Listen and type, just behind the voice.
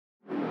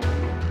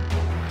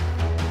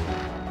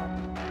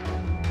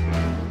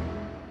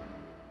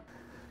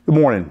Good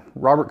morning,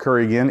 Robert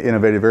Currie again,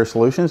 Innovative Air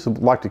Solutions. I'd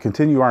like to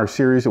continue our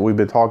series that we've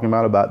been talking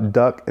about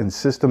duct and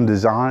system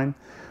design.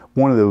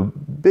 One of the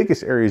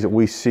biggest areas that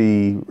we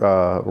see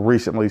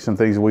recently, some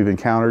things that we've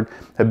encountered,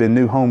 have been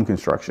new home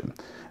construction.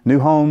 New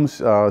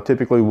homes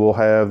typically will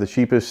have the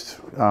cheapest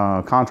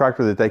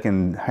contractor that they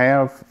can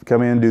have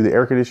come in, do the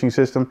air conditioning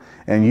system,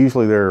 and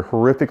usually there are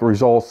horrific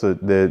results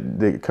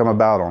that come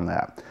about on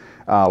that.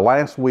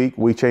 Last week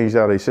we changed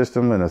out a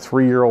system in a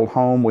 3-year-old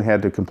home. We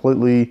had to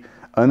completely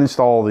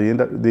uninstall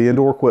the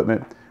indoor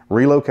equipment,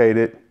 relocate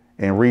it,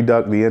 and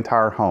reduct the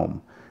entire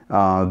home.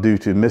 Due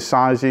to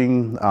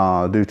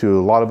missizing, due to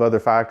a lot of other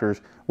factors,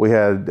 we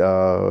had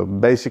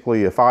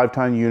basically a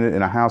 5-ton unit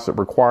in a house that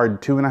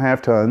required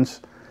 2.5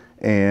 tons.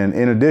 And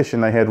in addition,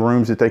 they had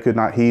rooms that they could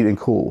not heat and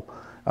cool.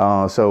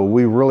 So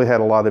we really had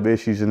a lot of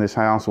issues in this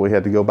house we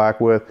had to go back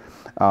with.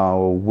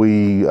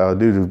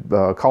 Due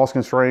to cost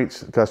constraints,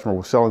 the customer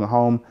was selling the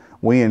home.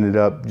 We ended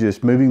up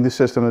just moving the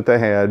system that they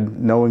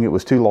had, knowing it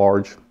was too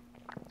large,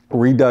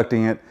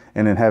 reducting it,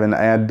 and then having to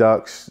add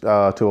ducts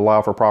to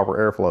allow for proper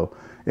airflow.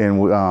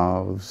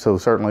 And so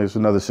certainly it's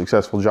another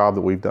successful job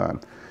that we've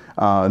done.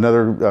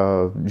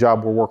 Another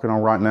job we're working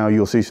on right now,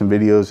 you'll see some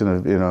videos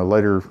in a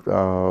later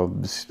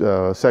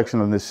section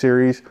of this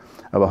series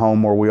of a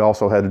home where we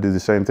also had to do the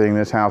same thing.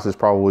 This house is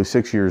probably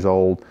 6 years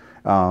old.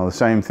 The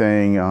same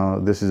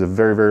thing, this is a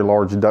very, very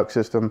large duct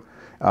system.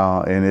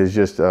 And it's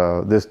just,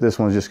 this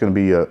one's just going to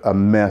be a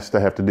mess to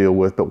have to deal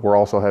with, but we're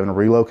also having to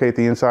relocate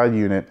the inside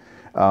unit,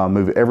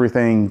 move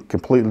everything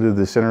completely to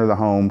the center of the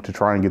home to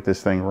try and get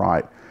this thing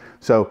right.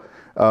 So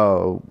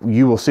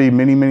you will see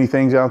many, many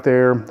things out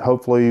there.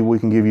 Hopefully we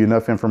can give you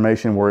enough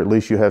information where at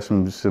least you have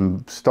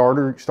some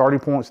starting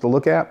points to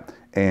look at,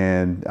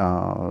 and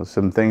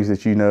some things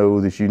that you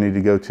know that you need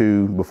to go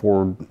to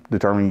before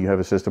determining you have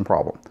a system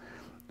problem.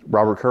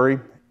 Robert Currie,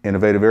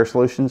 Innovative Air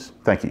Solutions.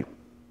 Thank you.